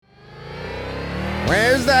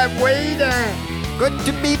Where's that waiter? Good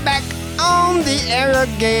to be back on the air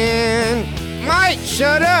again. Mike,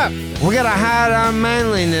 shut up. We gotta hide our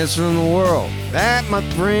manliness from the world. That, my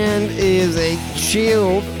friend, is a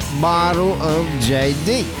chilled bottle of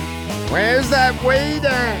JD. Where's that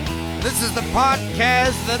waiter? This is the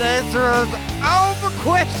podcast that answers all the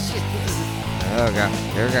questions. Oh, God.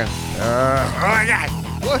 Here we go. Oh, my God.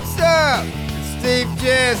 What's up? It's Steve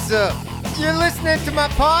Jessup. You're listening to my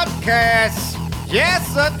podcast,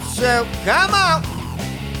 Jessup Show. Come on.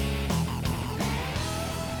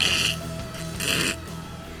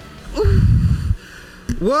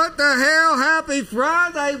 What the hell? Happy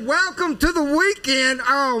Friday. Welcome to the weekend.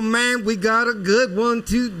 Oh, man, we got a good one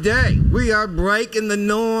today. We are breaking the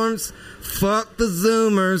norms. Fuck the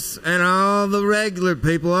Zoomers and all the regular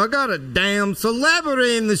people. I got a damn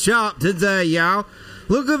celebrity in the shop today, y'all.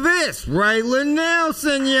 Look at this. Waylon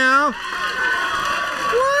Nelson, y'all.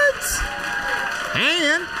 What?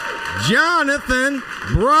 And Jonathan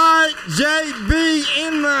Bright JB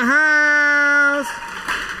in the house.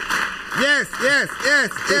 Yes.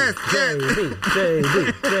 JB.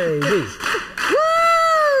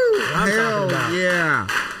 Woo! I'm Hell talking about. yeah.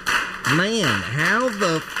 Man, how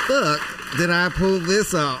the fuck did I pull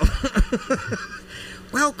this off?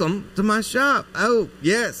 Welcome to my shop. Oh,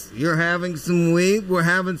 yes, you're having some weed. We're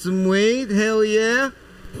having some weed. Hell yeah.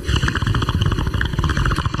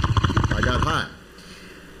 I got hot.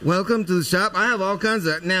 Welcome to the shop. I have all kinds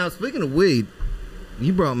of... Now, speaking of weed,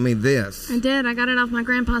 you brought me this. I did. I got it off my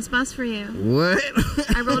grandpa's bus for you. What?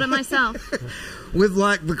 I rolled it myself. With,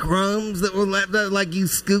 like, the crumbs that were left out, like you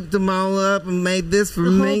scooped them all up and made this for The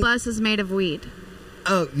me? whole bus is made of weed.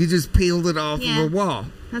 Oh, you just peeled it off Yeah. of a wall.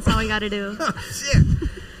 That's all we got to do. Oh, shit.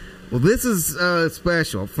 Well, this is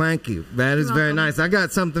special. Thank you. That is You're very welcome. nice. I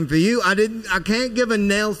got something for you. I can't give a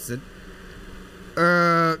Nelson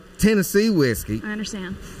Tennessee whiskey, I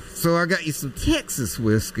understand. so I got you some Texas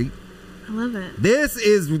whiskey. I love it. This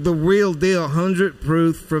is the real deal, 100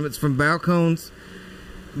 proof. It's from Balcones,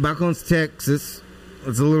 Texas.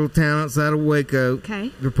 It's a little town outside of Waco.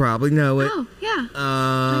 Okay. You probably know it. Oh, yeah.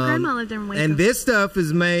 My grandma lived in Waco. And this stuff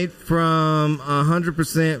is made from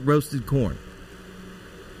 100% roasted corn.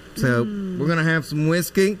 So we're going to have some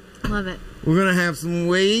whiskey. Love it. We're going to have some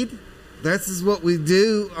weed. This is what we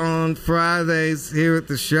do on Fridays here at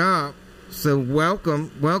the shop. So welcome,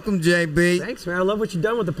 JB. Thanks, man. I love what you've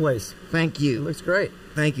done with the place. Thank It you. looks great.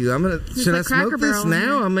 Thank you. It's Should I like smoke Cracker this Barrel in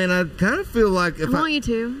now? here. I mean, I kind of feel like I want you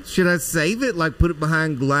to. should I save it, like put it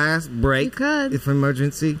behind glass, break You could. if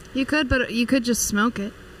emergency? You could, but you could just smoke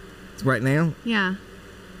it. It's right now. Yeah.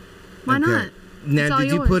 Why Okay. not? Now, It's all did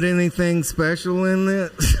you yours. put anything special in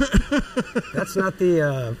it? That's not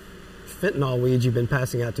the fentanyl weed you've been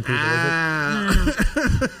passing out to people, is Ah.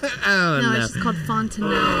 No. Oh, No, no. it's just called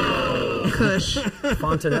Fontenelle Kush. it?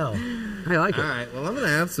 Fontanelle. I like All it. right, well, I'm going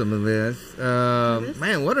to have some of this. this?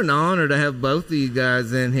 Man, what an honor to have both of you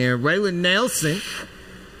guys in here. Waylon Nelson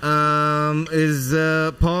is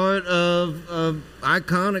part of an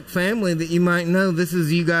iconic family that you might know. This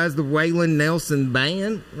is you guys, the Waylon Nelson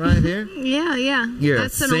Band, right here. Yeah. You're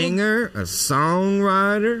That's a singer, a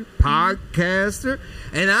songwriter, podcaster,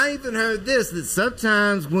 and I even heard this, that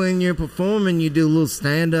sometimes when you're performing, you do a little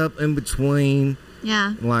stand-up in between,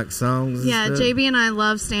 Yeah. like songs and Yeah, stuff. JB and I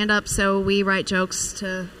love stand-up, so we write jokes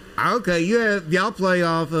to... Okay, y'all play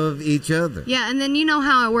off of each other. Yeah, and then you know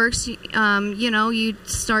how it works. You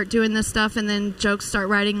start doing this stuff, and then jokes start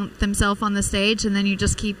writing themselves on the stage, and then you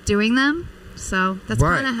just keep doing them. So that's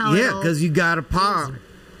kind of how Yeah, because you got a pop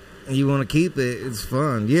and you want to keep it. It's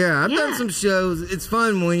fun. Yeah, I've done Yeah. some shows. It's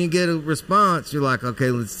fun when you get a response. You're like,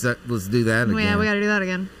 okay, let's do that again. Yeah, we got to do that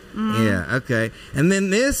again. Mhm. Yeah, okay. And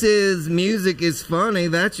then this is Music is Funny.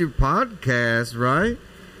 That's your podcast, right?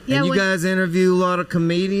 Yeah, and you when- guys interview a lot of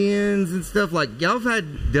comedians and stuff. Like, y'all have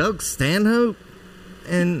had Doug Stanhope?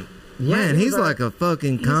 And, Yeah, man, he he's was our- like a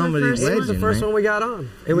fucking He was our comedy first legend, It was the first man. one we got on.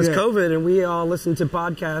 It was Yeah. COVID, and we all listened to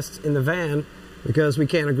podcasts in the van because we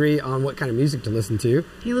can't agree on what kind of music to listen to.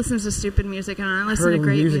 He listens to stupid music, and I listen Her to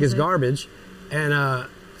great music is garbage. And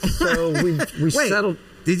so we Wait, settled.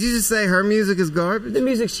 did you just say her music is garbage? The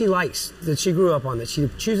music she likes, that she grew up on, that she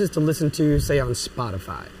chooses to listen to, say, on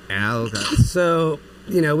Spotify. Oh, okay. So,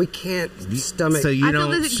 we can't stomach... So you I feel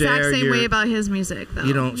don't the exact share same your, way about his music, though.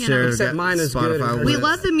 you don't know? share Except mine is good and Spotify hers We with-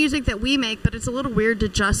 love the music that we make, but it's a little weird to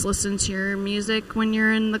just listen to your music when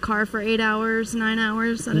you're in the car for 8 hours, 9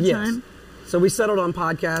 hours at a Yes. time. So we settled on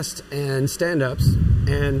podcasts and stand-ups,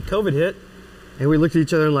 and COVID hit, and we looked at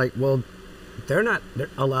each other and like, well, they're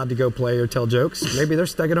allowed to go play or tell jokes. Maybe they're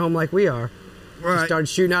stuck at home like we are. We Right. started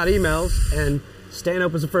shooting out emails, and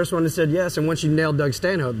Stanhope was the first one that said yes, and once you nailed Doug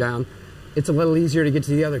Stanhope down, it's a little easier to get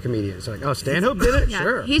to the other comedians. Like, oh, Stanhope did it? Yeah.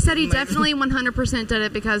 Sure. He said he definitely 100% did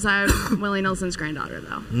it because I'm Willie Nelson's granddaughter,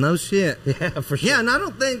 though. No shit. Yeah, for sure. Yeah, and I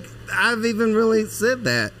don't think I've even really said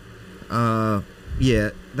that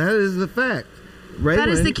yet. That is a fact. Raylan, That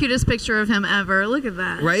is the cutest picture of him ever. Look at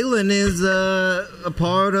that. Raylan is a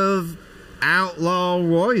part of outlaw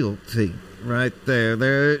royalty right there.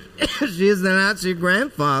 There, she is not your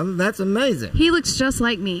grandfather. That's amazing. He looks just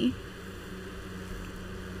like me.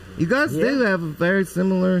 You guys Yeah. do have a very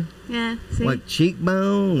similar, Yeah, see? like,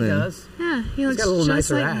 cheekbone. He And, does. Yeah, he He's looks got a little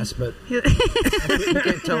just nicer like ass, but me. you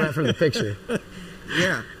can't tell that from the picture.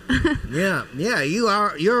 Yeah, yeah.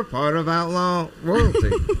 You're a part of outlaw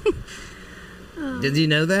royalty. Did you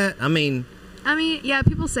know that? I mean, yeah,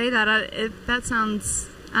 people say that. That sounds,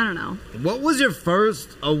 I don't know. what was your first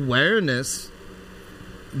awareness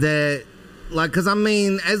that, like, because I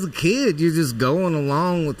mean, as a kid, you're just going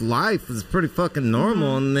along with life. It's pretty fucking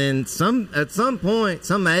normal, and then at some point,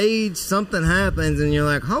 some age, something happens, and you're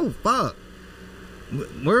like, oh fuck,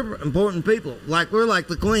 we're important people. Like, we're like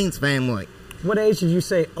the Queen's family. What age did you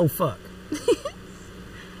say, oh, fuck?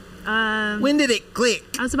 When did it click?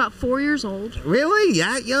 I was about 4 years old. Really?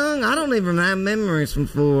 That young? I don't even have memories from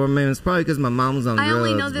 4. I mean, it's probably because my mom was on I drugs.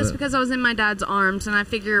 only know this but- because I was in my dad's arms, and I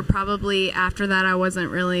figure probably after that I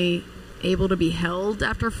wasn't really able to be held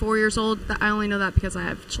after 4 years old. I only know that because I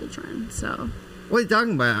have children, so. What are you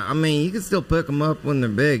talking about? I mean, you can still pick them up when they're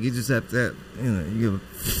big. You just have to, you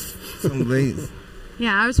some of these.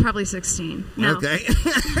 Yeah, I was probably 16. No. Okay.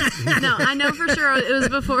 No, I know for sure it was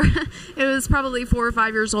before. It was probably 4 or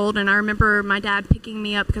 5 years old, and I remember my dad picking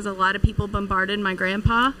me up because a lot of people bombarded my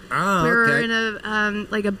grandpa. Oh, We were okay. in a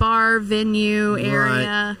like a bar venue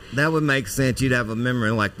area. Right. That would make sense. You'd have a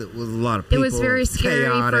memory like that was a lot of It people. was very scary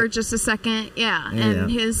chaotic. for just a second. Yeah. Yeah.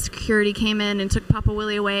 And his security came in and took Papa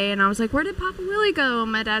Willie away, and I was like, "Where did Papa Willie go?"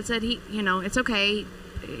 And my dad said, it's okay.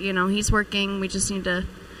 He's working. We just need to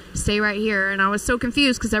stay right here." And I was so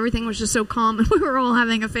confused because everything was just so calm, and we were all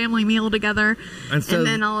having a family meal together, And so-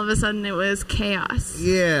 then all of a sudden it was chaos.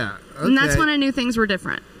 Yeah. Okay. And that's when I knew things were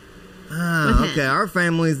different. with him. Okay, our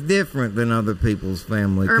family's different than other people's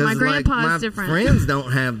family. Or my 'Cause, grandpa's my different. friends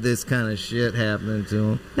don't have this kind of shit happening to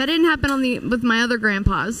them. That didn't happen with my other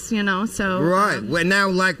grandpas, so Right. Well, now,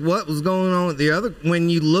 like, what was going on with the other? When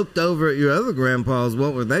you looked over at your other grandpas,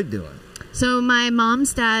 what were they doing? So my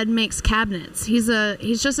mom's dad makes cabinets. He's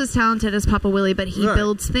just as talented as Papa Willie, but he Right.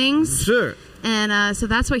 builds things. Sure. And so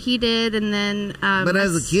that's what he did. And then, But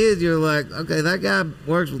as a kid, you're like, okay, that guy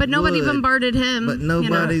works with but nobody wood, bombarded him. but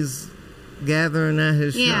nobody's gathering at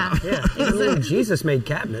his Yeah. shop. Yeah, even Jesus made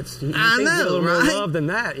cabinets. You I think know, a little more right? love than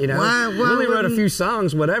that, Why Willie wrote a wouldn't- few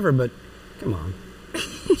songs, whatever, but come on.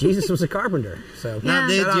 Jesus was a carpenter, so Now, Yeah.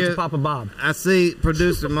 did shout out you- to Papa Bob. I see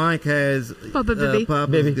producer Mike has Papa Bibby. Papa's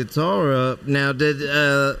Bibby. guitar up. Now, did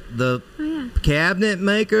the Oh, yeah. cabinet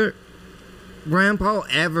maker Grandpa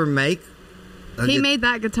ever make? He made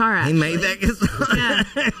that guitar, He actually. made that guitar.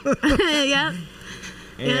 Yeah. Yeah.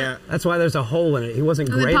 Yeah. That's why there's a hole in it. He wasn't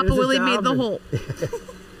And then great at Papa his Willie job, made the and- hole.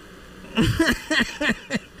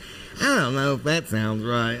 I don't know if that sounds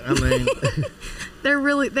right. I mean, They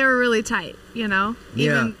were really tight, Yeah.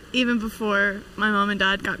 Even before my mom and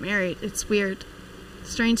dad got married. It's weird.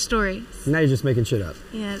 Strange story. Now you're just making shit up.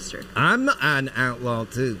 Yeah, it's true. I'm an outlaw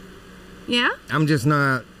too. Yeah? I'm just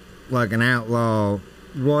not like an outlaw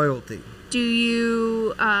royalty. Do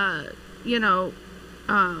you,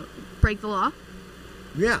 break the law?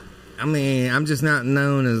 Yeah. I mean, I'm just not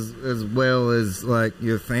known as well as like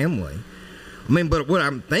your family. I mean, but what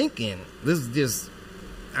I'm thinking,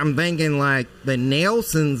 I'm thinking like the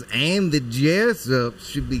Nelsons and the Jessups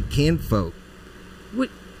should be kinfolk.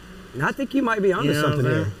 I think you might be onto You know what I'm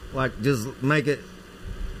something saying? here. Like, just make it,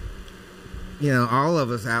 all of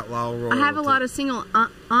us outlaw royalty. I have a lot of single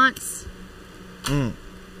aunts. I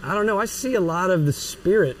don't know. I see a lot of the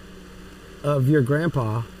spirit of your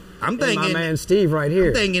grandpa. I'm And my thinking, man Steve right here.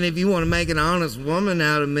 I'm thinking if you want to make an honest woman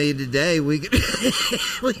out of me today, we could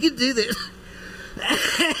we could do this.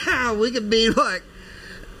 We could be like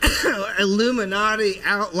Illuminati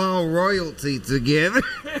outlaw royalty together.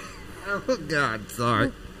 Oh God,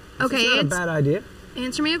 sorry. Okay, It's not a bad idea.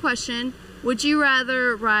 answer me a question. Would you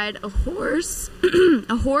rather ride a horse,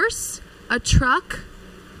 a truck,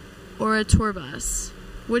 or a tour bus?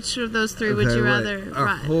 Which of those three would Okay, you wait. rather A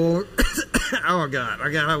ride? horse? Oh God,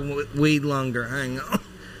 I got a weed longer. Hang on.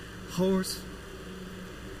 Horse,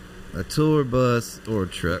 a tour bus, or a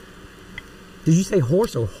truck. Did you say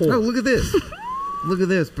horse or Oh, whore? look at this. Look at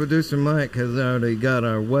this. Producer Mike has already got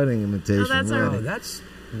our wedding invitation. Oh, that's our- ready. Oh, that's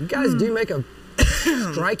you guys do make a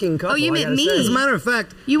striking couple. Oh, you I meant gotta me. say. As a matter of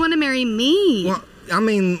fact, You want to marry me? well, I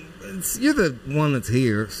mean, you're the one that's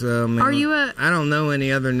here, so I mean, Are you I don't know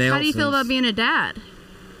any other Nelsons. How do you feel about being a dad?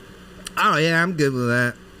 Oh yeah, I'm good with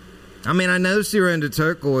that. I mean, I noticed you were into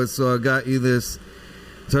turquoise, so I got you this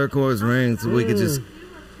turquoise ring so we could just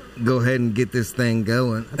go ahead and get this thing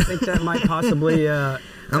going. I think that might possibly. I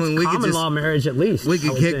mean, we could common just law marriage at least. we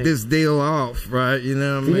could kick this deal off, right? You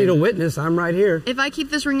know what I If mean? you need a witness, I'm right here. If I keep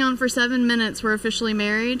this ring on for 7 minutes, we're officially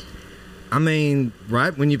married. I mean,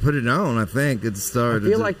 right when you put it on, I think it started I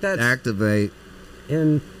feel to like that's- activate.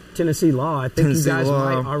 In Tennessee law, I think Tennessee you guys law.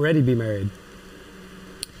 might already be married.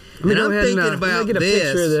 And go I'm ahead thinking let me about get a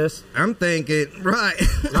picture of this. I'm thinking, right.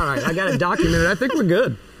 All right, I got it documented. I think we're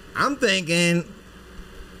good. I'm thinking,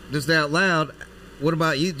 just out loud, what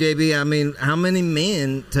about you, JB? I mean, how many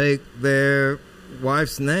men take their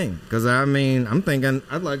wife's name? Because, I mean, I'm thinking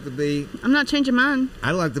I'd like to be I'm not changing mine.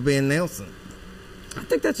 a Nelson. I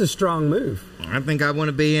think that's a strong move. I think I want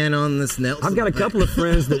to be in on this Nelson. I've got a thing. couple of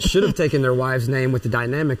friends that should have taken their wife's name with the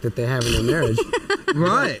dynamic that they have in their marriage.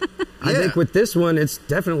 Right. I think with this one, it's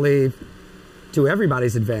definitely to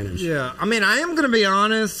everybody's advantage. Yeah, I mean, I am going to be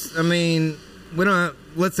honest. I mean, we don't.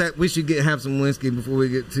 We should have some whiskey before we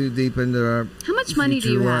get too deep into our. How much money do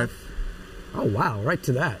you future have? life. Oh, wow, right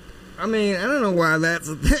to that. I mean, I don't know why that's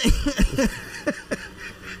a thing.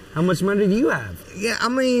 How much money do you have? Yeah, I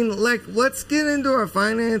mean, like, let's get into our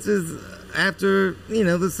finances after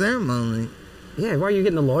the ceremony. Yeah, why are you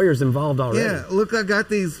getting the lawyers involved already? Yeah, look, I got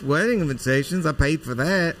these wedding invitations. I paid for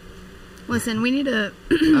that. Listen, we need to.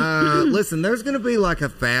 Listen, there's going to be like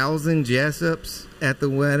 1,000 Jessups at the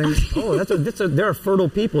wedding. Oh, they're fertile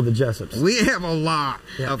people, the Jessups. We have a lot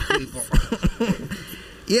of people.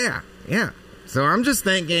 Yeah. So I'm just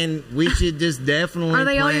thinking we should just definitely Are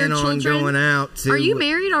they all your plan on children? going out to. Are you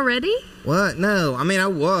married already? What? No. I mean, I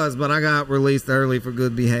was, but I got released early for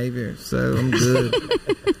good behavior, so I'm good.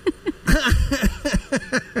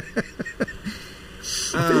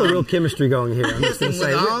 I feel a real chemistry going here. I'm just going to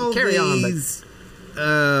say, With all carry on. But these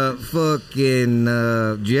fucking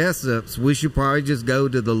Jessups, we should probably just go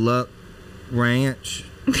to the Luck Ranch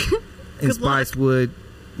in Good luck. Spicewood.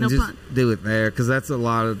 No and just pun. do it there, because that's a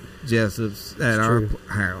lot of Jessups at our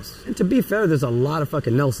house. and to be fair, there's a lot of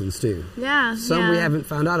fucking Nelsons, too. Yeah. Some we haven't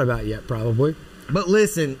found out about yet, probably. But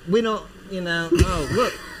listen, we don't, oh,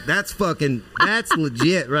 look, that's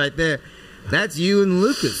legit right there. That's you and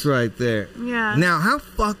Lucas right there. Yeah. Now, how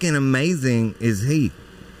fucking amazing is he?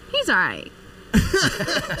 He's all right.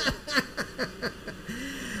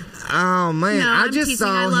 Oh, man. No, I I'm just teasing.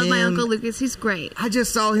 saw I love him. my Uncle Lucas. He's great. I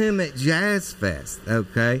just saw him at Jazz Fest,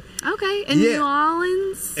 okay? Okay. In Yeah. New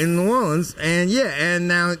Orleans? In New Orleans. And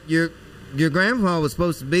now your grandpa was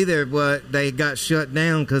supposed to be there, but they got shut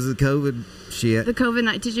down because of COVID shit. The COVID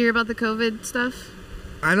night. Did you hear about the COVID stuff?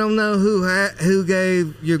 I don't know who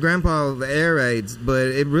gave your grandpa the air raids, but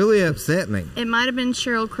it really upset me. It might have been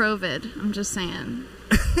Cheryl Crovid. I'm just saying.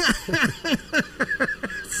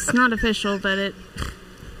 It's not official, but it.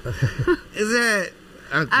 Is that...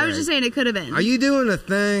 Okay. I was just saying it could have been. Are you doing a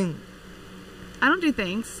thing? I don't do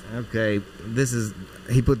things. Okay,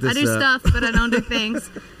 he put this I do up. stuff, but I don't do things.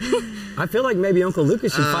 I feel like maybe Uncle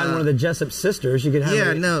Lucas should find one of the Jessup sisters. You could have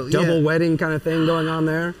a double wedding kind of thing going on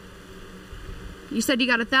there. You said you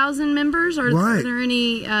got 1,000 members, or Right. are there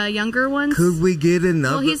any younger ones? Could we get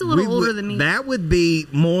another? Well, he's a little older than me. That would be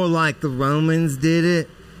more like the Romans did it,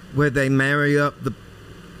 where they marry up the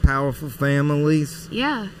powerful families.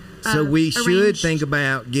 Yeah. So we should arranged. think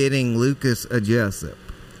about getting Lucas a Jessup.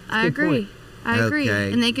 I Good agree. point. I agree.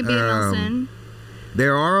 Okay, And they could be a Nelson.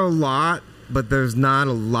 There are a lot, but there's not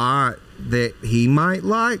a lot that he might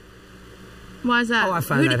like. Why is that? Oh, I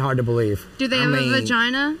find that hard to believe. Do they I have mean- a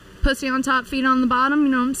vagina? Pussy on top, feet on the bottom?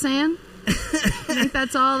 You know what I'm saying? I think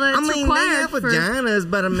that's all that's I mean, they required have for... vaginas,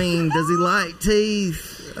 but I mean, does he like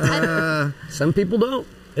teeth? Some people don't.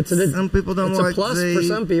 Some people don't it's like a plus teeth. for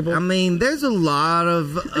some people. I mean, there's a lot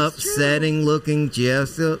of upsetting looking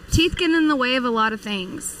Jessup. Teeth get in the way of a lot of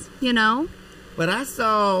things, you know? But I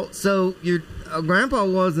saw, so your grandpa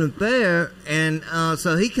wasn't there, and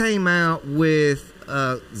so he came out with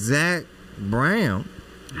Zach Brown,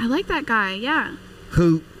 I like that guy, yeah.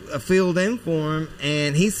 who filled in for him,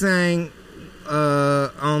 and he sang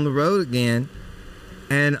On the Road Again.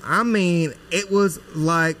 And I mean, it was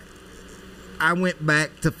like I went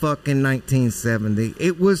back to fucking 1970.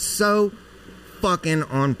 It was so fucking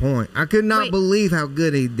on point. I could not Wait. believe how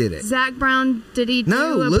good he did it. Zach Brown, did he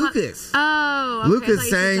No, do a Lucas. Oh, okay. Lucas I thought you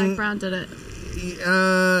said sang- Zach Brown did it.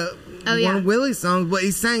 One yeah. of Willie's songs, but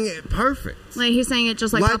he sang it perfect. Like, he sang it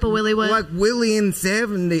just like Papa Willie would. Like Willie in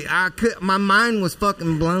 70. My mind was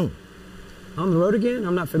fucking blown. On the Road Again?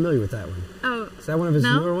 I'm not familiar with that one. Oh, Is that one of his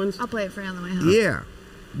no? newer ones? I'll play it for you on the way home. Yeah.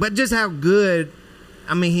 But just how good,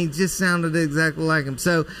 I mean, he just sounded exactly like him.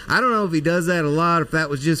 So I don't know if he does that a lot, if that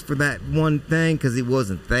was just for that one thing because he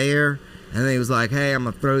wasn't there. And then he was like, hey, I'm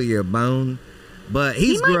going to throw you a bone. But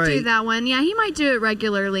he's great. He might great. do that one. Yeah, he might do it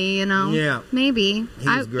regularly, you know. Yeah. Maybe.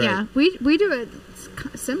 He's great. Yeah, we do it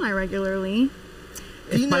semi-regularly.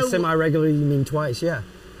 If by semi-regular you mean twice, yeah.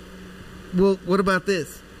 Well, what about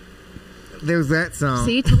this? There's that song.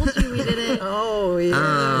 See, told you we did it. Oh,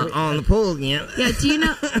 yeah. On the pole again. Yeah, do you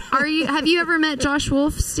know, have you ever met Josh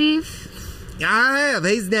Wolf, Steve? I have.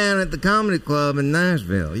 He's down at the comedy club in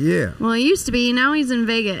Nashville. Yeah. Well, he used to be. Now he's in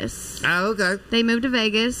Vegas. Oh, okay. They moved to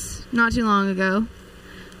Vegas not too long ago.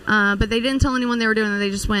 But they didn't tell anyone they were doing it. They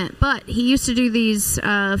just went. But he used to do these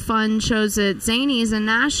fun shows at Zany's in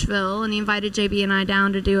Nashville, and he invited JB and I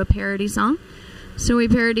down to do a parody song. So we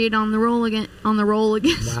parodied On the Roll Again.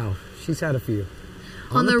 Wow. She's had a few.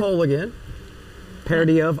 On the Pole Again.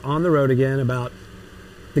 Parody of On the Road Again about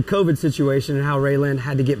the COVID situation and how Raylan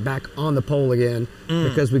had to get back on the pole again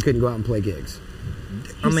because we couldn't go out and play gigs.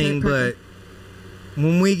 I mean, but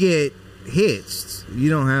when we get hitched, you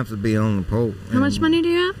don't have to be on the pole. How much money do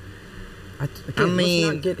you have? I mean,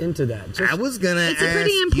 let's not get into that. I was going to It's a ask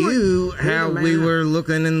pretty important- you how we were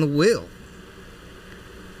looking in the wheel.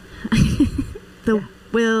 The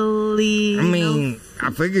Willie. I mean, I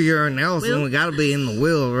figure you're a Nelson. Will? We got to be in the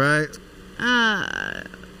wheel, right? I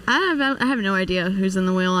have no idea who's in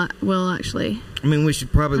the wheel actually. I mean, we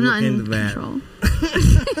should probably I'm look not into in that. control.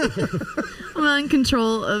 I'm not in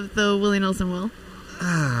control of the Willie Nelson wheel.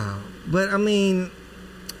 But I mean,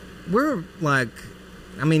 we're like,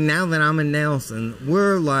 I mean, now that I'm in Nelson,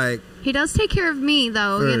 we're like, He does take care of me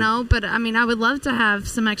though, you know, but I mean, I would love to have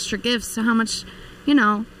some extra gifts. So how much, you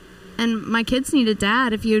know, and my kids need a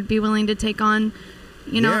dad if you'd be willing to take on,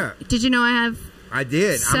 you know, Yeah. Did you know I have I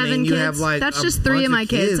did. 7 I mean, you kids? have like That's a just 3 bunch of my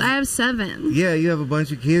kids. kids. I have 7. Yeah, you have a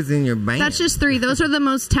bunch of kids in your band. That's just 3. Those are the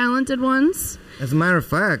most talented ones. As a matter of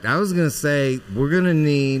fact, I was gonna say we're gonna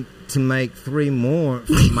need to make 3 more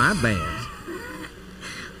for my band.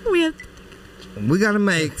 We got to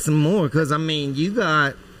make some more because I mean, you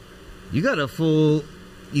got a whole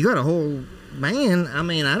band. I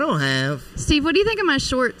mean, I don't have. Steve, what do you think of my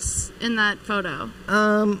shorts in that photo?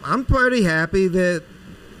 I'm pretty happy that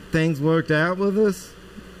things worked out with us.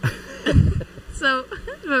 So,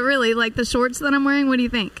 but really, like the shorts that I'm wearing, what do you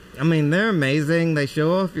think? I mean, they're amazing. They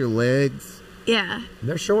show off your legs. Yeah,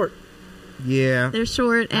 They're short. Yeah. they're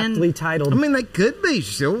short and Aptly titled. I mean, they could be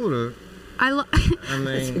shorter. I That's a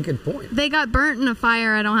mean, good point. they got burnt in a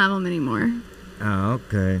fire. I don't have them anymore. oh,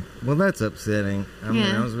 okay. Well, that's upsetting. I mean,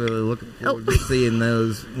 Yeah. I was really looking forward to seeing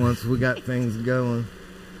those once we got things going.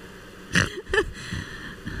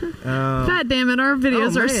 God damn it, our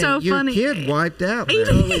videos oh, are man, so your funny. kid wiped out there.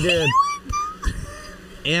 Totally did.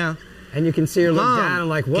 Yeah. And you can see her look Mom, down and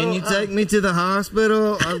like, whoa. can you take me to the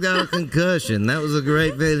hospital? I've got a concussion. That was a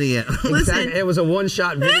great video. Exactly. It was a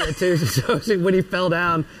one-shot video too. So when he fell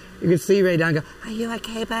down, you could see Ray down go, "Are you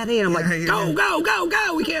okay, buddy?" And I'm like, "Go, go, go,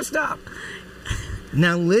 go! We can't stop."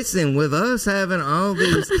 Now listen, with us having all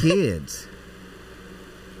these kids,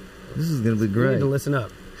 this is gonna be You need great. to listen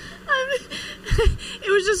up. It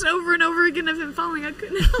was just over and over again of him falling. I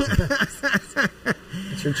couldn't help it.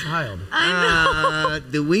 It's your child.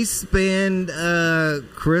 Do we spend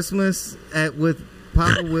Christmas with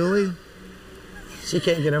Papa Willie? She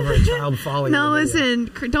can't get over a child falling. No, in the video.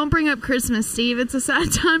 listen, don't bring up Christmas, Steve. It's a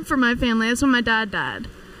sad time for my family. That's when my dad died.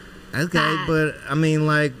 Okay, but I mean,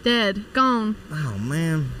 like, Dead, gone. oh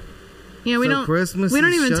man, Yeah, we So don't. Christmas we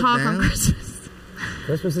don't is even shut talk down? on Christmas.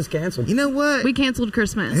 Christmas is canceled. you know what? We canceled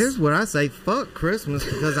Christmas. Here's what I say: fuck Christmas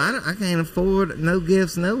because I can't afford no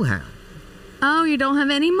gifts, no how. Oh, you don't have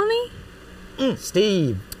any money?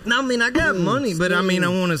 Steve, No, I mean I got money, but I mean I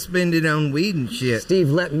want to spend it on weed and shit. Steve,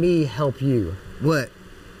 let me help you. What?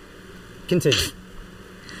 Continue.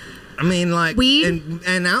 I mean, like Weed?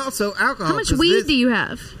 and also alcohol. How much 'cause weed this- do you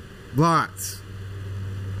have? Lots.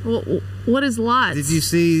 What is lots? Did you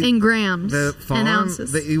see in grams the farm and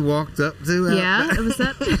ounces? that you walked up to? out Yeah, back? it was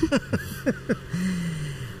that.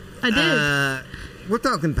 I did. We're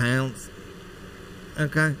talking pounds.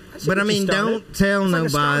 Okay, see but I what you mean, started. don't tell It's like a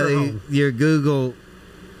starter nobody home. your Google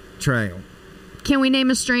trail. Can we name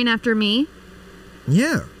a strain after me?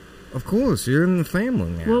 Yeah, of course. You're in the family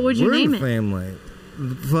now. What would you We're name in the it? family.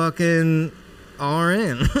 Fucking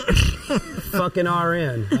RN. Fucking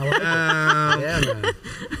RN. I like it. Yeah, man.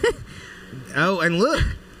 Oh, and look,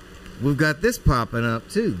 we've got this popping up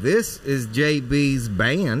too. This is JB's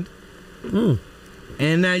band.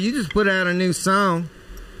 And now you just put out a new song.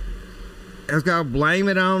 It's called Blame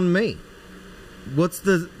It On Me. what's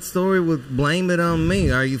the story with blame it on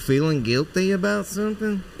me? Are you feeling guilty about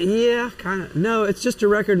something? Yeah, kind of. No, it's just a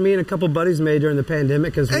record me and a couple buddies made during the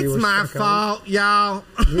pandemic because we were It's my stuck home. fault, y'all.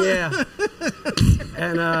 Yeah.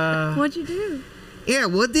 And What'd you do? Yeah,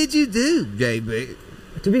 what did you do, JB?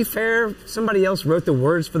 to be fair, somebody else wrote the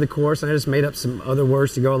words for the chorus, and I just made up some other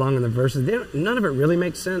words to go along in the verses. None of it really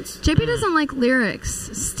makes sense. JP doesn't like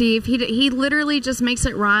lyrics, Steve. He literally just makes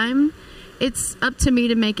it rhyme. It's up to me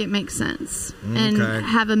to make it make sense and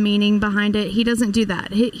have a meaning behind it. He doesn't do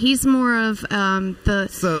that. He's more of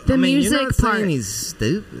the music you're not part. saying he's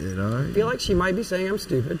stupid, are I you? feel like she might be saying I'm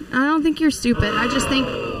stupid. I don't think you're stupid. I just think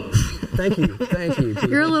Thank you. People.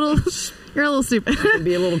 you're a little stupid. I can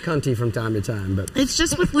be a little cunty from time to time, but It's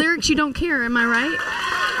just with lyrics you don't care. Am I right?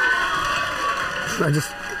 I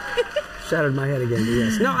just shattered my head again. But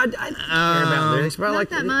yes. No, I care about lyrics, but I Not like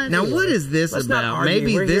that much. Now, what is this Let's not about? argue.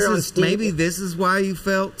 Maybe We're this here on is Steve. maybe this is why you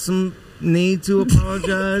felt some need to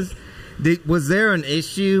apologize. Was there an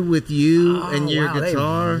issue with you and your wow, they've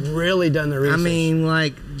guitar? really done the research. I mean,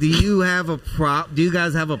 like, do you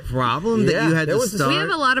guys have a problem that Yeah, you had there to was a- start? We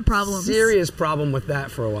have a lot of problems. serious problem with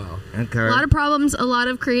that for a while. Okay. A lot of problems. A lot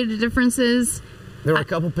of creative differences. There were a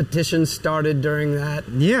couple petitions started during that.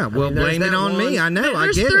 Yeah, well, mean, there's blame it that on me. one. I know, I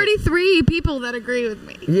There's get it. 33 people that agree with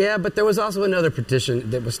me. Yeah, but there was also another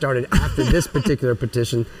petition that was started after this particular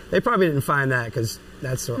petition. They probably didn't find that because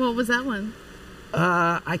that's What was that one?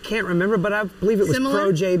 I can't remember, but I believe it was Similar?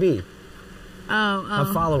 pro JB, Oh.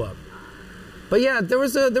 a follow up. But yeah, there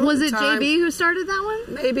was a Was a it time, JB who started that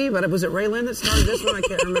one? Maybe, but was it Raylan that started this one? I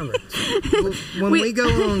can't remember. When we go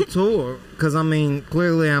on tour, because I mean,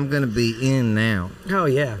 clearly I'm going to be in now. Oh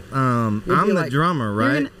yeah, I'm You'll be the like- drummer, You're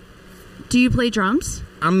right? gonna- Do you play drums?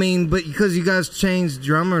 I mean, but because you guys changed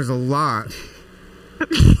drummers a lot.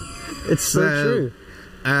 it's so So- true.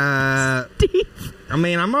 I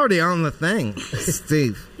mean, I'm already on the thing,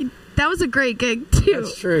 Steve. That was a great gig too.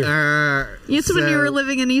 That's true. It's when you were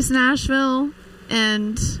living in East Nashville,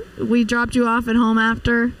 and we dropped you off at home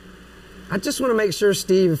after. I just want to make sure,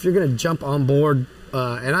 Steve, if you're going to jump on board,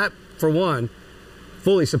 and I, for one,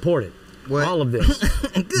 fully support it, What? all of this.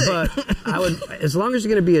 But I would, as long as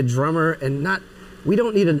you're going to be a drummer and not, we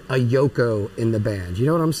don't need a Yoko in the band. You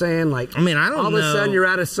know what I'm saying? Like, I mean, I don't all of a know. sudden you're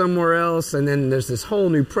out of somewhere else, and then there's this whole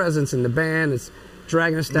new presence in the band. It's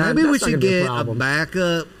dragging us down. Maybe we That's not should gonna be get a problem.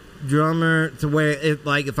 backup drummer to where,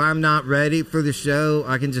 if I'm not ready for the show,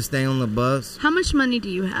 I can just stay on the bus. How much money do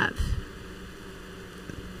you have?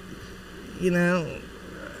 You know,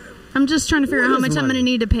 I'm just trying to figure out What how is much I'm money? going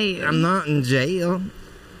to need to pay you. I'm not in jail.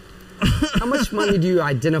 How much money do you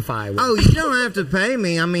identify with? Oh, you don't have to pay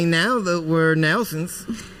me. I mean, now that we're Nelsons,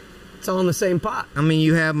 It's all in the same pot. I mean,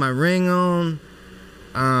 you have my ring on.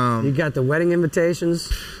 You got the wedding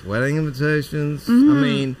invitations. Wedding invitations. Mm-hmm. I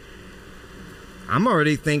mean, I'm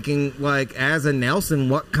already thinking, like, as a Nelson,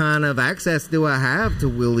 what kind of access do I have to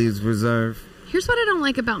Willie's Reserve? Here's what I don't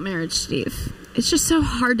like about marriage, Steve. It's just so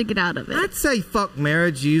hard to get out of it. I'd say fuck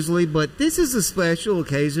marriage usually, but this is a special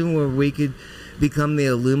occasion where we could become the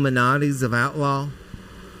Illuminatis of outlaw.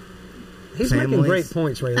 He's making Families. great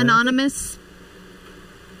points right now. Anonymous.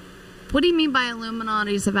 What do you mean by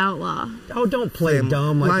Illuminati's of outlaw? Oh, don't play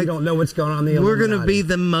dumb like you don't know what's going on in the We're going to Illuminati. be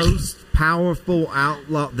the most powerful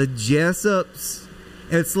outlaw. The Jessups.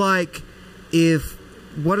 It's like if,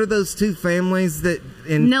 what are those two families that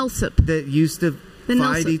Nelsop. that used to The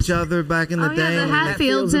fight Nelsops. each other back in the Oh, day? yeah, the Hatfields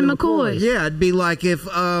Hatfields and and McCoys. Yeah, it'd be like if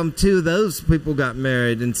two of those people got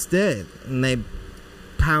married instead, and they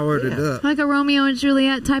powered it Yeah. up. Like a Romeo and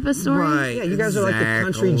Juliet type of story? Right. Yeah, you guys are like the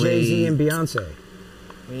country exactly. Jay-Z and Beyonce.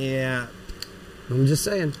 Yeah, I'm just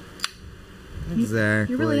saying.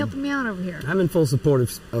 exactly. You're really helping me out over here. I'm in full support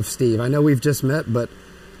of Steve. I know we've just met, but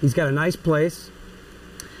he's got a nice place.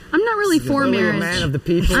 I'm not really for Clearly a marriage. man of the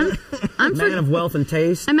people. I'm man for, of wealth and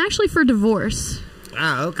taste. I'm actually for divorce.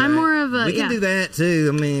 Ah, okay. I'm more of a- We can yeah. do that too.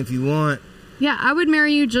 I mean, if you want. Yeah, I would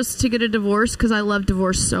marry you just to get a divorce because I love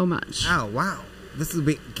divorce so much. Oh wow, this will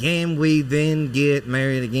be. Can we then get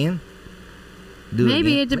married again? Do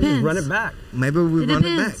Maybe again? it depends. Just run it back. Maybe we It run it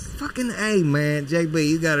back. depends. Fucking A, man. JB,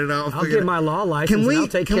 you got it all I'll figured get my out. law license Can we and I'll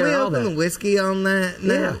take can care we of all open that. the whiskey on that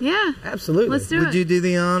now? Yeah. Yeah. Absolutely. Let's do Would it. you do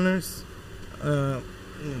the honors? I'm gonna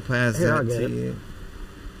pass Here, I'll that get to it. you.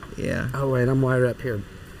 Yeah. Oh, wait, I'm wired up here.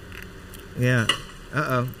 Yeah.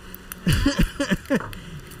 Uh oh.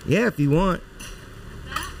 Yeah, if you want.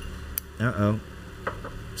 Uh oh.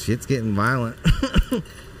 Shit's getting violent.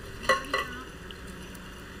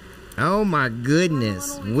 Oh my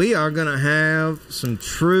goodness. We are gonna have some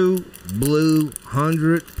true blue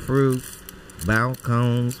 100 proof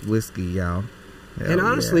Balcones whiskey, y'all. Hell And yeah.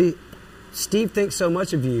 honestly, Steve thinks so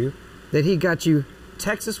much of you that he got you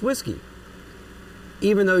Texas whiskey,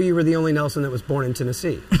 even though you were the only Nelson that was born in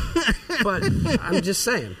Tennessee. But I'm just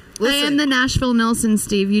saying. I am the Nashville Nelson,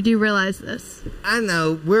 Steve. You do realize this. I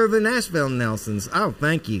know. We're the Nashville Nelsons. Oh,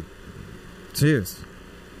 thank you. Cheers.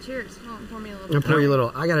 Cheers. Hold on, pour me a little. I'll pour you a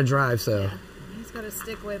little. I got to drive, so. Yeah. He's got to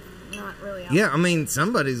stick with not really. Yeah, I mean,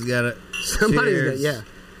 somebody's got to. Somebody's got, yeah.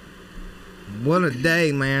 What a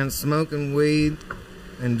day, man. Smoking weed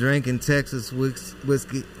and drinking Texas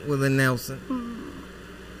whiskey with a Nelson.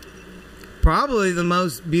 Probably the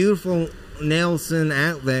most beautiful Nelson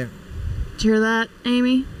out there. Did you hear that,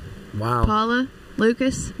 Amy? Wow. Paula?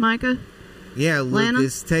 Lucas? Micah? Yeah, Lana?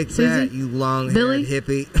 Lucas, take Susie? that, you long-haired Billy?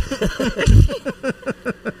 hippie.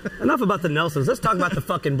 Enough about the Nelsons. Let's talk about the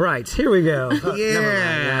fucking Brights. Here we go. Never mind.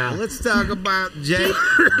 Yeah, let's talk about Jake.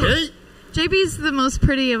 JB's the most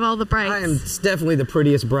pretty of all the Brights. I am definitely the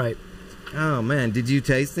prettiest Bright. Oh, man, did you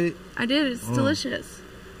taste it? I did. It's delicious.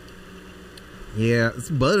 Yeah, it's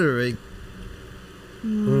buttery.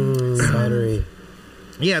 Buttery.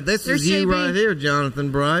 Yeah, this There's is you JB. right here,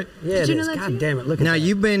 Jonathan Bright. Yeah, Did it you know is. that God too? damn it. Look at Now, that.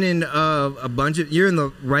 you've been in a bunch of... You're in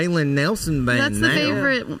the Raylan Nelson band That's the now.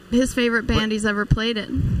 favorite, his favorite band he's ever played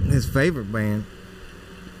in. His favorite band.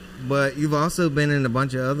 But you've also been in a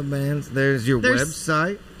bunch of other bands. There's your There's-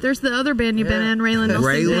 website, There's the other band you've been in, Raylan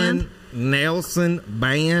Nelson Band.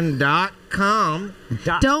 RaylanNelsonBand.com.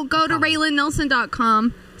 Don't go to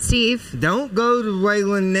RaylanNelson.com, Steve. Don't go to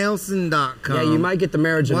RaylanNelson.com. Yeah, you might get the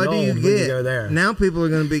marriage What do annulled you when get? you go there. Now people are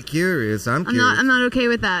going to be curious. I'm I'm curious. not okay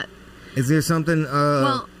with that. Is there something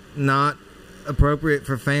not appropriate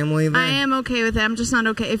for family then? I am okay with that. I'm just not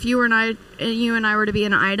okay. If you and I were to be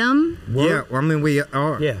an item, Yeah, well, I mean, we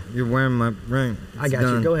are. Yeah. You're wearing my ring. I It's got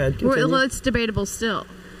done. you. Go ahead. Continue. well, it's debatable still.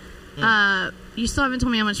 You still haven't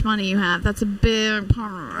told me how much money you have. That's a big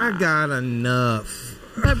part. I got enough.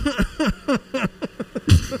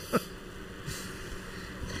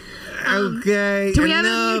 Okay. do we have a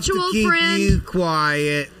enough mutual to keep friend? you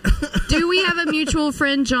quiet. Do we have a mutual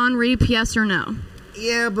friend, John Reap? Yes or no?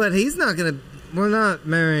 Yeah, but he's not gonna. We're not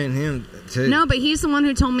marrying him too. No, but he's the one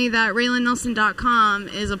who told me that RaylanNelson.com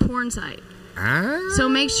is a porn site. Ah, So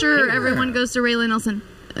make sure yeah. everyone goes to Raylan Nelson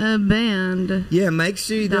band. Yeah, make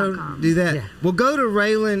sure you don't .com. do that. Yeah. Well, go to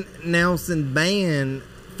Raylan Nelson Band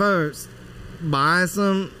first. Buy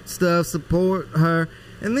some stuff, support her,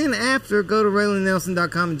 and then after, go to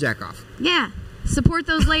RaylanNelson.com and jack off. Yeah, support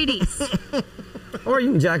those ladies. Or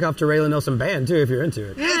you can jack off to Raylan Nelson Band, too, if you're into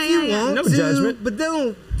it. Yeah, if you yeah. want No to, judgment. but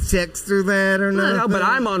don't text through that or nothing. No, but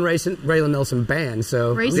I'm on Raylan Nelson Band,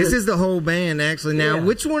 so... Racist. This is the whole band, actually. Now, Yeah.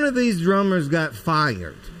 which one of these drummers got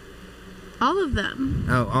fired? All of them.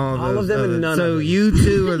 Oh, All those of them and others. none So of them. you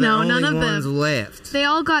two are the No, only none of ones them. left. They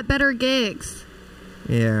all got better gigs.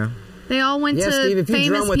 Yeah. They all went Yeah, to Steve, if you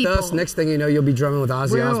famous drum with people. us, next thing you know, you'll be drumming with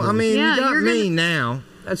Ozzy Well, Osbourne. I mean, Yeah, you got you're me gonna- now.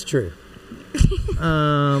 That's true.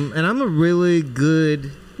 And I'm a really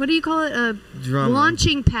good What do you call it? A drummer.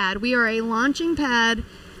 launching pad. We are a launching pad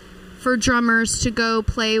for drummers to go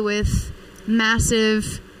play with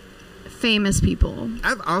massive, famous people.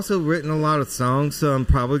 I've also written a lot of songs, so I'm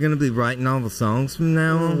probably going to be writing all the songs from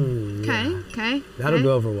now on. Okay. That'll okay.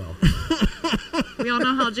 go over well. We all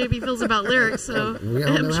know how JB feels about lyrics, so We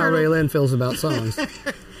all I'm know sure how it'll- Raylan feels about songs.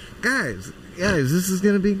 Guys, this is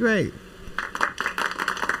going to be great.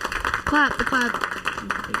 clap the clap.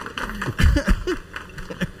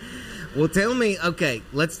 Well, tell me, okay,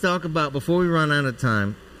 let's talk about, before we run out of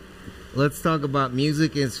time, let's talk about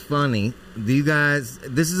Music is Funny. Do you guys,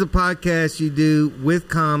 this is a podcast you do with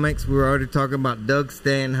comics. We were already talking about Doug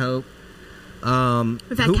Stanhope.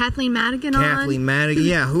 We've had Kathleen Madigan on. Kathleen Madigan.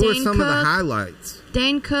 Yeah, who are Dane some of the Cook. highlights?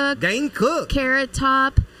 Dane Cook. Dane Cook. Carrot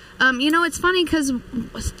Top. It's funny because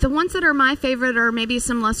the ones that are my favorite are maybe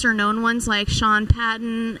some lesser known ones like Sean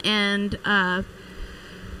Patton and come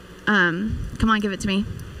on, give it to me.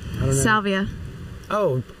 I don't know. Salvia.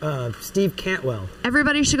 Oh, Steve Cantwell.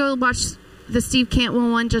 Everybody should go watch the Steve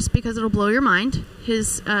Cantwell one just because it'll blow your mind.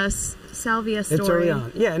 His Salvia story. It's early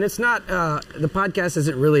on. Yeah, and it's not, the podcast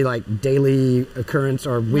isn't really like daily occurrence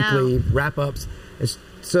or weekly wrap-ups.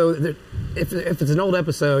 So if it's an old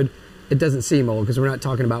episode, it doesn't seem old because we're not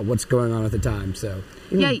talking about what's going on at the time. So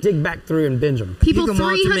you can dig back through and binge them. People You can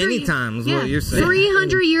watch them 300 anytime is what you're saying.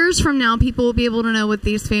 300 years from now, people will be able to know what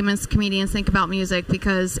these famous comedians think about music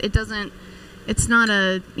because it's not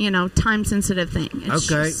a, time sensitive thing.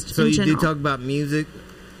 It's Okay, just so in you do general. talk about music.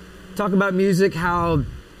 Talk about music,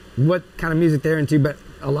 what kind of music they're into, but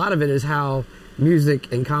a lot of it is how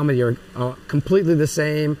music and comedy are completely the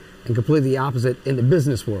same and completely opposite in the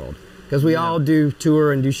business world. Because we all do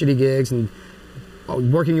tour and do shitty gigs and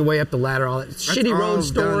working your way up the ladder, all that shitty all road done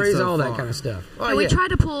stories, so all that far. kind of stuff. Oh, And we yeah. try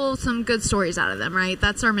to pull some good stories out of them, right?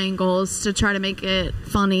 That's our main goal, is to try to make it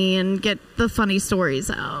funny and get the funny stories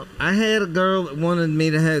out. I had a girl that wanted me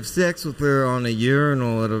to have sex with her on a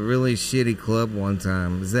urinal at a really shitty club one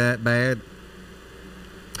time. Is that bad?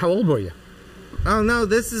 How old were you? Oh no,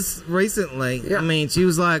 this is recently. Yeah. I mean, she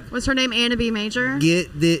was like, What's her name? Anna B. Major? get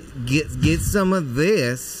some of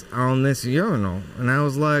this on this urinal, and I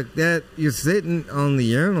was like, that you're sitting on the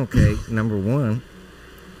urinal cake. Number one,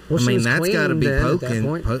 Well, I she mean was that's clean got to be then at that poking.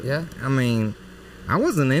 point. Yeah. I mean, I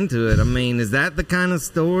wasn't into it. I mean, is that the kind of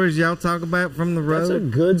stories y'all talk about from the That's a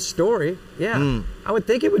road? good story. Yeah. Mm. I would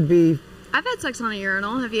think it would be. I've had sex on a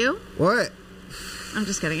urinal. Have you? What? I'm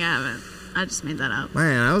just kidding. I haven't. I just made that up.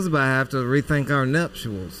 Man, I was about to have to rethink our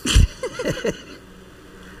nuptials.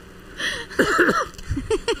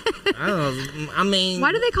 I mean,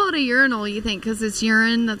 Why do they call it a urinal, you think? Because it's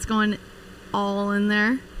urine that's going all in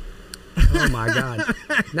there? Oh my God.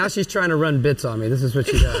 Now she's trying to run bits on me. This is what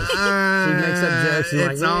she does. She makes up jokes and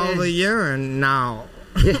it's like, all eh. the urine now.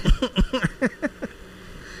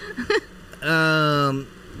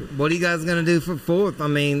 What are you guys gonna do for 4th? I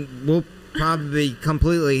mean, we'll probably be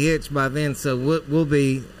completely hitched by then, so we'll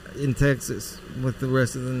be in Texas with the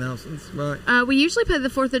rest of the Nelsons, right? We usually play the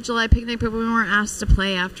 4th of July picnic, but we weren't asked to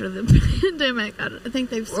play after the pandemic. I think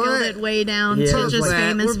they've scaled What? it way down Yeah, to it's just like-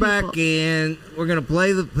 famous We're people. back in. We're gonna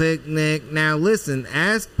play the picnic. Now listen,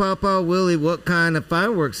 ask Papa Willie what kind of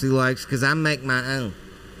fireworks he likes, because I make my own.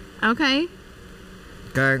 Okay.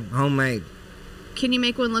 Okay, homemade. Can you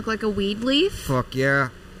make one look like a weed leaf? Fuck yeah.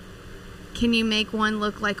 Can you make one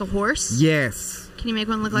look like a horse? Yes. Can you make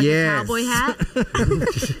one look like Yes. a cowboy hat?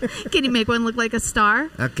 Can you make one look like a star?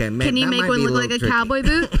 Okay, man. Can you that make might one be look a like a little tricky. cowboy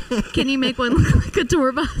boot? Can you make one look like a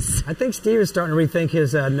tour bus? I think Steve is starting to rethink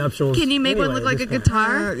his nuptials. Can you make one anyway look at like a this point.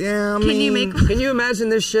 guitar? Yeah, I Can mean, you make Can you imagine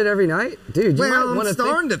this shit every night? Dude, you might well, want I'm to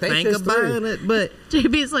starting to think this about through. it, but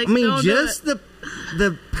JB's like, I mean, don't just do it.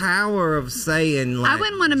 the power of saying like I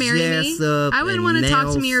wouldn't want to marry me. Jessup I wouldn't and want to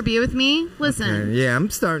talk to me Nels. or be with me. Listen, Okay, yeah, I'm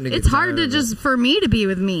starting to get it's hard tired to of it. just for me to be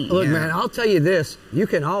with me. Look, Yeah. man, I'll tell you this. You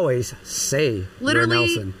can always say Literally- you're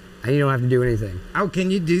Nelson, and you don't have to do anything. Oh, can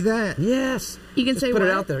you do that? Yes. You can Just say put what?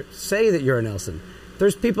 it out there. Say that you're a Nelson.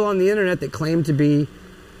 There's people on the internet that claim to be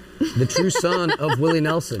the true son of Willie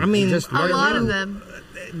Nelson. I mean, just A let lot them of know. them.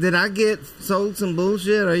 Did I get sold some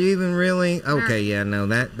bullshit? Are you even really okay? Yeah, no,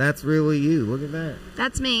 that's really you. Look at that.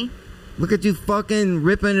 That's me. Look at you fucking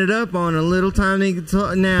ripping it up on a little tiny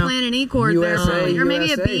guitar. Now, Playing an E chord there. USA, Or maybe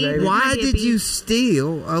USA, a B. baby. why Maybe a did B. you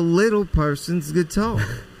steal a little person's guitar?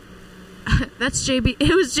 That's JB.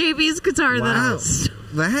 It was JB's guitar that I Wow. was.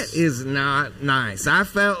 That is not nice. I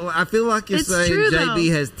feel like you're It's saying true, JB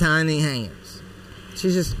though. has tiny hands.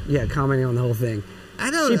 She's just, commenting on the whole thing. I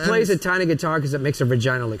don't. She plays a understand. tiny guitar because it makes her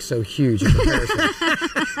vagina look so huge in comparison.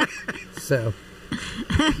 So.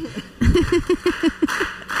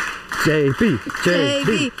 JB.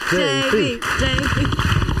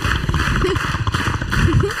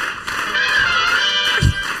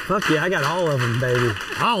 Fuck yeah, I got all of them, baby.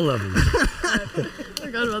 All of them.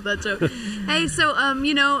 Forgot about that joke. Hey, so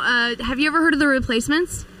have you ever heard of the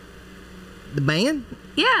Replacements? The band?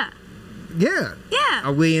 Yeah, Yeah. yeah,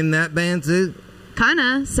 Are we in that band too?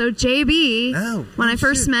 kinda. So JB, Oh, when oh, I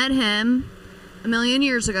first shit. met him a million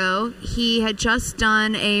years ago, he had just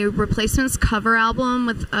done a Replacements cover album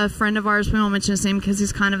with a friend of ours. We won't mention his name because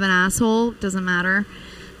he's kind of an asshole. Doesn't matter.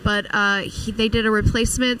 But they did a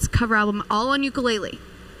Replacements cover album all on ukulele.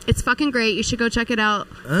 It's fucking great. You should go check it out.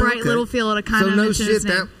 Oh, Bright okay. Little Field to kind So of no mention shit. his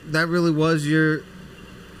name. That really was your.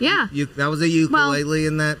 Yeah. That was a ukulele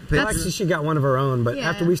in that picture. Well, actually, she got one of her own, but Yeah.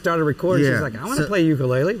 after we started recording, Yeah. she's like, I want to So- play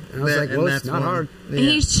ukulele. And I was That- like, and well, it's that's not one. hard. Yeah.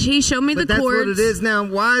 And he showed me But the that's chords. what it is now.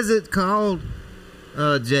 Why is it called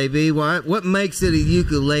JB? What makes it a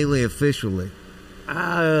ukulele officially?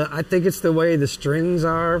 I think it's the way the strings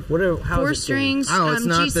are. How Four is it tuned? strings. Oh, it's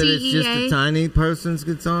not that it's just a GCEA. tiny person's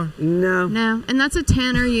guitar. No. No, and that's a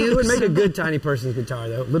tenor It uke. would make a good tiny person's guitar,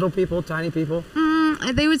 though. Little people, tiny people.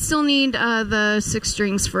 They would still need the 6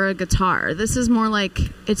 strings for a guitar. This is more like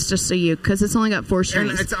it's just a uke because it's only got 4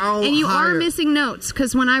 strings. it's all and you higher. are missing notes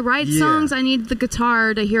because when I write Yeah. songs, I need the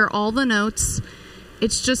guitar to hear all the notes.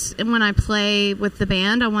 It's just when I play with the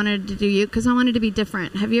band, I wanted to do uke because I wanted to be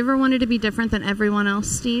different. Have you ever wanted to be different than everyone else,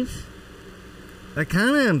 Steve? I kind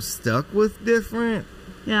of am stuck with different.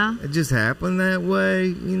 Yeah. It just happened that way,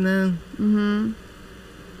 you know.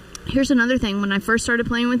 Here's another thing. When I first started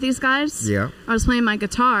playing with these guys, Yeah. I was playing my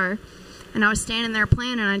guitar, and I was standing there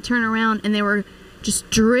playing, and I turn around, and they were just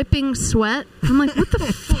dripping sweat. I'm like, what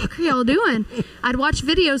the fuck are y'all doing? I'd watch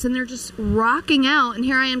videos and they're just rocking out, and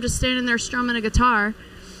here I am just standing there strumming a guitar.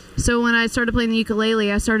 So when I started playing the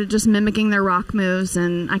ukulele, I started just mimicking their rock moves,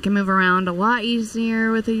 and I can move around a lot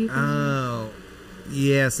easier with a ukulele. Oh,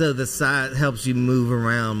 yeah. So the side helps you move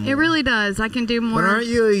around more. It really does. I can do more. But aren't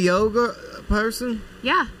you a yoga person?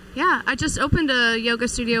 Yeah. I just opened a yoga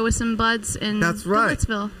studio with some buds in That's right.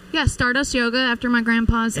 Goodlettsville. Yeah, Stardust Yoga after my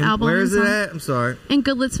grandpa's And album. where is it song. at? I'm sorry. In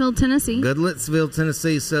Goodlettsville, Tennessee. Goodlettsville,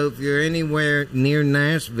 Tennessee. So if you're anywhere near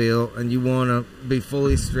Nashville and you want to be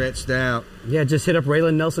fully stretched out, Yeah, just hit up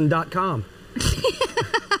RaylanNelson.com.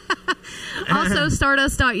 Also,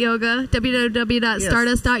 Stardust.yoga,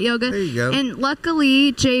 www.stardust.yoga. There you go. And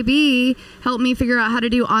luckily, JB helped me figure out how to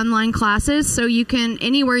do online classes. So you can,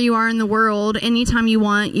 anywhere you are in the world, anytime you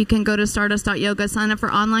want, you can go to Stardust.yoga, sign up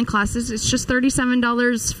for online classes. It's just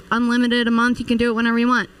 $37 unlimited a month. You can do it whenever you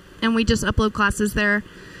want. And we just upload classes there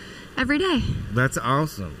every day. that's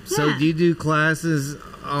awesome. So Yeah. do you do classes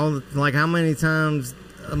like how many times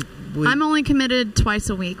a week? I'm only committed twice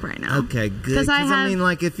a week right now. Okay, good. 'Cause I have mean,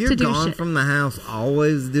 like, if you're to do gone shit. from the house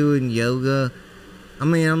always doing yoga, I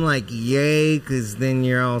mean, I'm like, yay, because then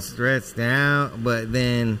you're all stretched out, but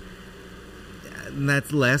then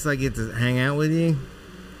that's less I get to hang out with you.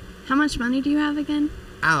 How much money do you have again?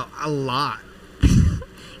 Oh, a lot.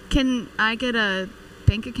 Can I get a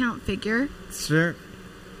bank account figure? Sure.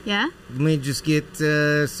 Yeah? Let me just get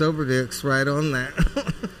Sober Dicks right on that.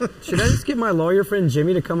 Should I just get my lawyer friend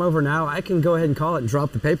Jimmy to come over now? I can go ahead and call it and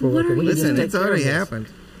drop the paperwork. What are and we can you just Listen, take it's care of already this. happened.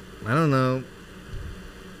 I don't know.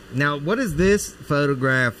 Now, what is this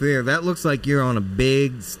photograph here? That looks like you're on a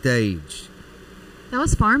big stage. That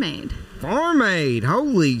was Farm Aid. Farm Aid.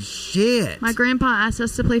 Holy shit. My grandpa asked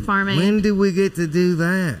us to play Farm Aid When do we get to do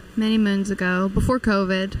that? many moons ago, before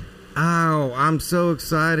COVID. Oh, I'm so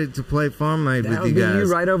excited to play Farm Aid That with would you be guys. you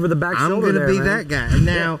right over the back I'm shoulder gonna there, be man. that guy.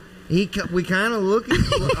 Now, we kind of look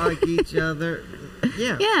like each other.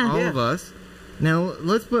 Yeah, Yeah. all Yeah. of us. Now,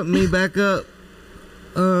 let's put me back up.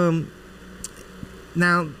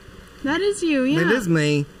 Now, That is you, yeah. it is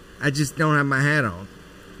me. I just don't have my hat on.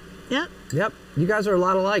 Yep. Yep. You guys are a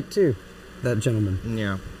lot alike, too. That gentleman.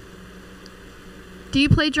 Yeah. Do you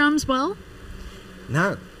play drums well?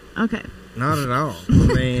 No, Okay. not at all. I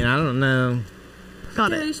mean, I don't know.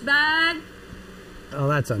 Got it. Douchebag. Oh,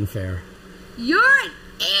 that's unfair. You're an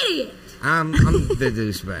idiot. I'm the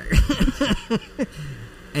douchebag.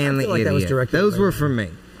 And the feel like idiot. that was directed Those at were me. for me.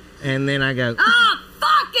 And then I go, Oh,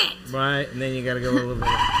 fuck it. right, and then you gotta go a little bit.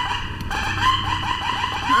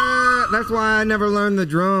 That's why I never learned the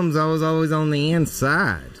drums. I was always on the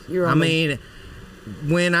inside. You're I on the- mean,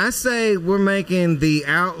 when I say we're making the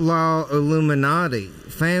outlaw Illuminati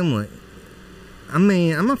family, I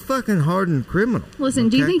mean, I'm a fucking hardened criminal. Listen,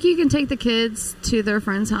 do you okay? think you can take the kids to their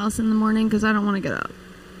friend's house in the morning? Because I don't want to get up.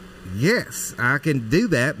 Yes, I can do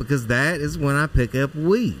that because that is when I pick up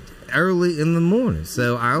weed early in the morning.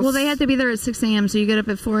 So I'll. Well, they have to be there at 6 a.m., so you get up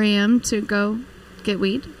at 4 a.m. to go get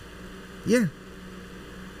weed? Yeah.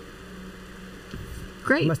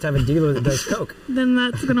 Great. You must have a dealer that does coke. Then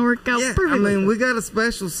that's going to work out Yeah, I perfectly. mean, we got a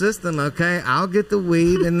special system, okay? I'll get the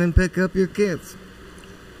weed and then pick up your kids.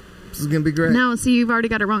 This is going to be great. No, see, you've already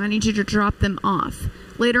got it wrong. I need you to drop them off.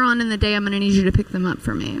 Later on in the day, I'm going to need you to pick them up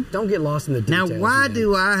for me. Don't get lost in the Now, details. why man.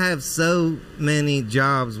 do I have so many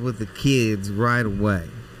jobs with the kids right away?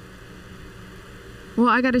 Well,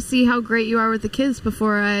 I got to see how great you are with the kids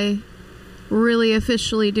before I really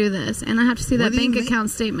officially do this. And I have to see What that do you bank mean? account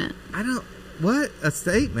statement. I don't... What? A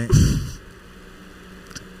statement?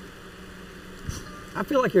 I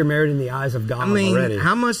feel like you're married in the eyes of God I mean, already.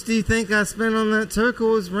 how much do you think I spent on that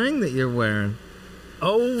turquoise ring that you're wearing?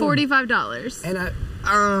 Oh, $45. And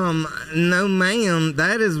I, No, ma'am.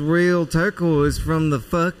 That is real turquoise from the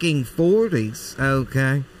fucking 40s,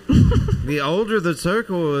 okay? The older the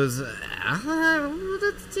turquoise...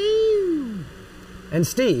 and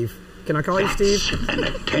Steve, can I call you Steve? An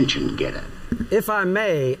attention getter. If I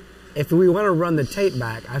may, if we want to run the tape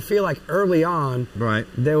back, I feel like early on Right.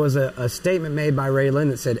 there was a statement made by Raylan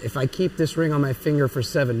that said, "If I keep this ring on my finger for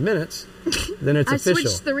 7 minutes, then it's I official."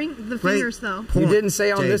 switched the Great fingers, though. You didn't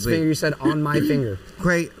say on this JB. finger, you said on my finger.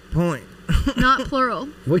 Great point. Not plural.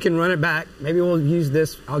 We can run it back. Maybe we'll use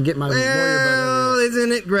this. I'll get my lawyer Well, buddy.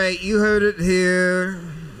 isn't it great? You heard it here.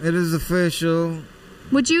 It is official.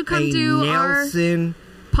 Would you come A do Nelson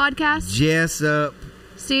our podcast, Jessup.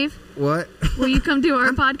 Steve? What? Will you come do our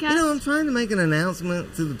podcast? You know, I'm trying to make an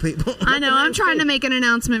announcement to the people. I know. I'm trying to make an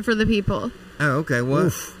announcement for the people. Oh, okay.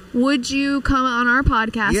 What? Would you come on our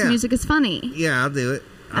podcast? Yeah. Music is funny. Yeah, I'll do it.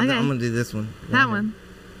 I'm Okay. going to do this one. That one.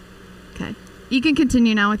 Okay. You can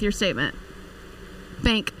continue now with your statement.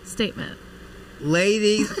 bank statement.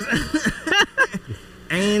 Ladies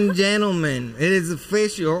and gentlemen, it is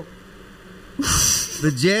official.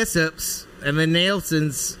 The Jessups and the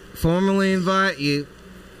Nelsons formally invite you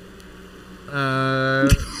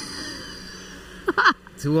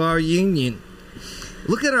to our union.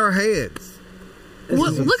 Look at our heads.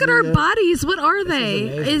 Look at our bodies. What are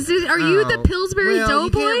they? Are you the Pillsbury Doughboy? You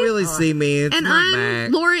can't really see me. It's and my I'm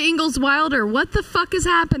back. Laura Ingalls Wilder. What the fuck is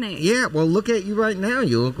happening? Yeah, well, look at you right now.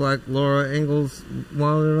 You look like Laura Ingalls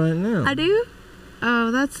Wilder right now. I do?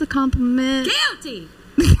 Oh, that's the compliment. Guilty.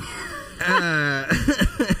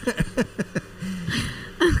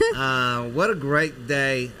 What a great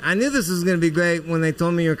day. I knew this was going to be great. When they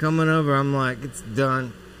told me you're coming over, I'm like, it's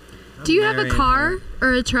done. Do you have a car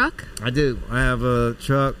or a truck? I do. I have a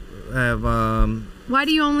truck. I have Why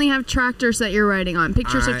do you only have tractors that you're riding on?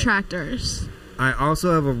 Pictures of tractors. I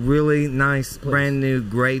also have a really nice brand new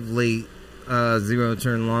Gravely zero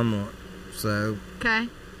turn lawnmower. So Okay.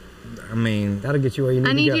 I mean, That'll get you where you need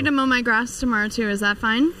to go. I need you to mow my grass tomorrow too. Is that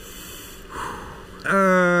fine?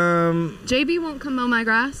 JB won't come mow my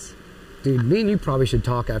grass. Dude, me and you probably should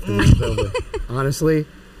talk after this is over. Honestly.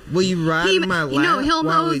 will you ride in my lap? You know, he'll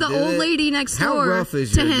while mow we the do old it? lady next How door rough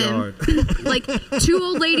is to your him. yard? Like 2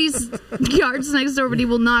 old ladies' yards next door, but he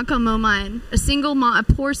will not come mow mine. A single mom, a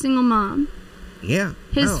poor single mom. Yeah.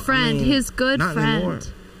 His No, I friend, mean, his good not friend. anymore.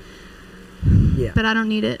 Yeah. But I don't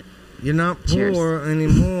need it. You're not Cheers. poor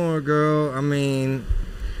anymore, girl. I mean,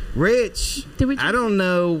 rich. Did we I don't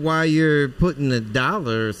know why you're putting a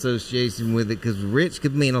dollar association with it, because rich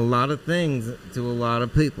could mean a lot of things to a lot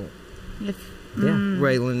of people. If, Yeah.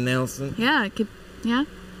 Raylan Nelson. yeah, it could. Yeah.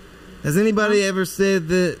 Has anybody ever said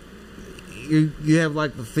that you have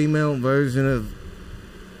like the female version of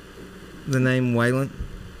the name Waylon?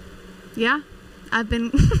 Yeah. I've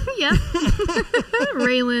been, yeah.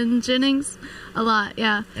 Raylan Jennings. A lot,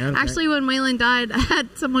 yeah. Okay. Actually, when Waylon died, I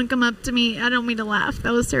had someone come up to me. I don't mean to laugh.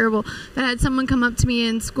 That was terrible. But I had someone come up to me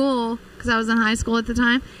in school, because I was in high school at the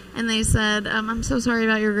time, and they said, I'm so sorry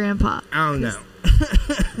about your grandpa. Oh, no.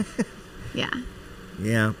 Yeah.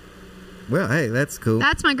 Yeah. Well, hey, that's cool.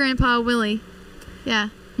 That's my grandpa, Willie. Yeah.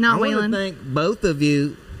 Not I want Waylon. to thank both of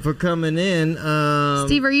you for coming in.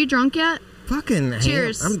 Steve, are you drunk yet? Fucking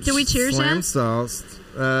Cheers. I'm Did we cheers slam yet? sauced.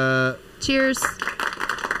 Cheers.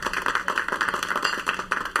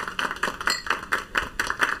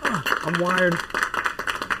 I'm wired.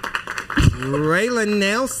 Raylan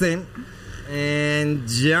Nelson and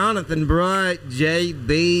Jonathan Bright,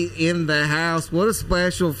 JB in the house. What a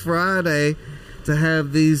special Friday to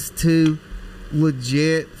have these two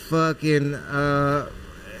legit fucking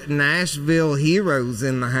Nashville heroes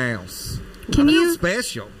in the house. Can I feel you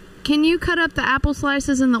special? Can you cut up the apple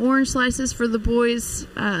slices and the orange slices for the boys'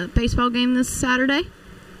 baseball game this Saturday?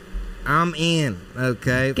 I'm in.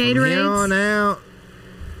 Okay. From Gatorades? here on out,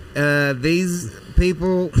 these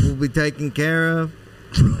people will be taken care of.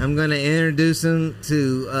 I'm going to introduce them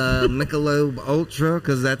to Michelob Ultra,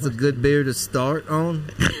 because that's a good beer to start on.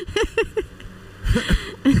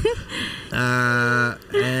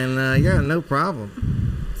 Yeah, no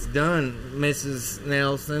problem. It's done, Mrs.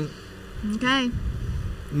 Nelson. Okay.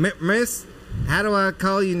 Miss, how do I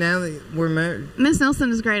call you now that we're married? Miss Nelson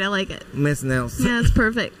is great. I like it. Miss Nelson. Yeah, it's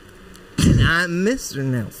perfect. And I'm Mr.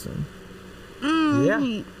 Nelson. Yeah.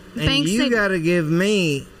 And Thanks. you got to give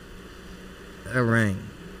me a ring.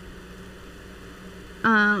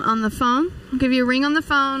 On the phone. I'll give you a ring on the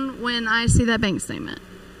phone when I see that bank statement.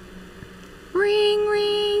 Ring,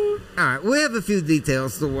 ring. All right, we have a few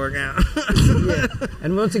details to work out. Yeah.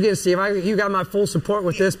 And once again, Steve, you got my full support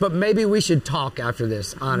with this, but maybe we should talk after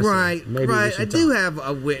this, honestly. Right, Maybe right. we should I do talk. have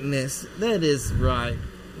a witness. That is right.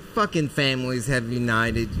 Fucking families have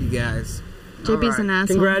united, you guys. JB's an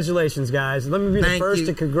asshole. Congratulations, guys. Let me be the Thank first you.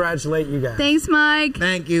 to congratulate you guys. Thanks, Mike.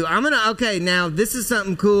 Thank you. Okay, now this is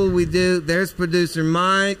something cool we do. There's producer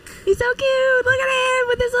Mike. He's so cute. Look at him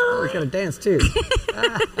with his little. We're going to dance, too.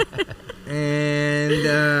 And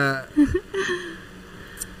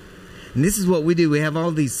this is what we do. We have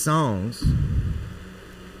all these songs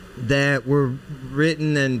that were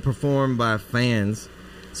written and performed by fans.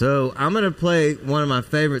 So I'm going to play one of my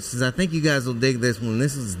favorites, because I think you guys will dig this one.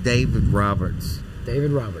 This is David Roberts.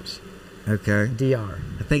 David Roberts, Okay. DR.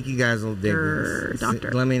 I think you guys will dig this.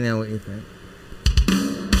 Doctor. Let me know what you think.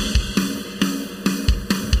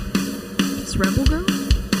 It's Rebel Girl.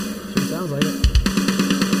 Sure sounds like it.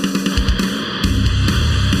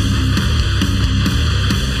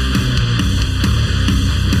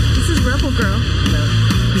 This is Rebel Girl.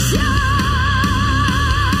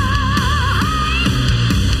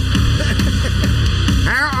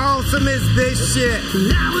 How awesome is this shit?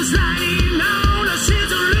 I was riding on a ship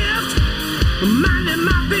minding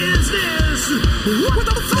my business. What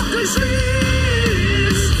the fuck is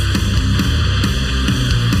this?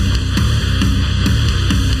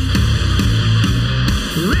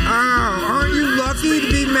 Aren't you lucky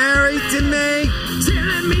to be married to me?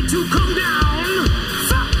 Telling me to come down.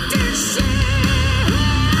 Fuck this shit.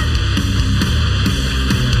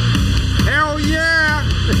 Hell yeah!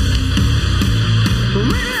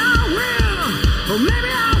 Maybe I will, or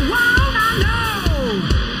maybe I won't.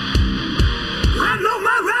 I know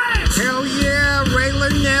my rights. Hell yeah,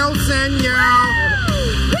 Raylan Nelson, y'all.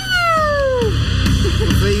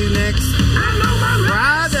 We'll see you next I know my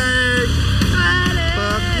rights. Friday.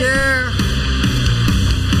 Fuck yeah.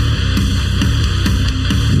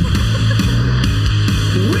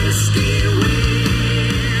 Whiskey, whiskey.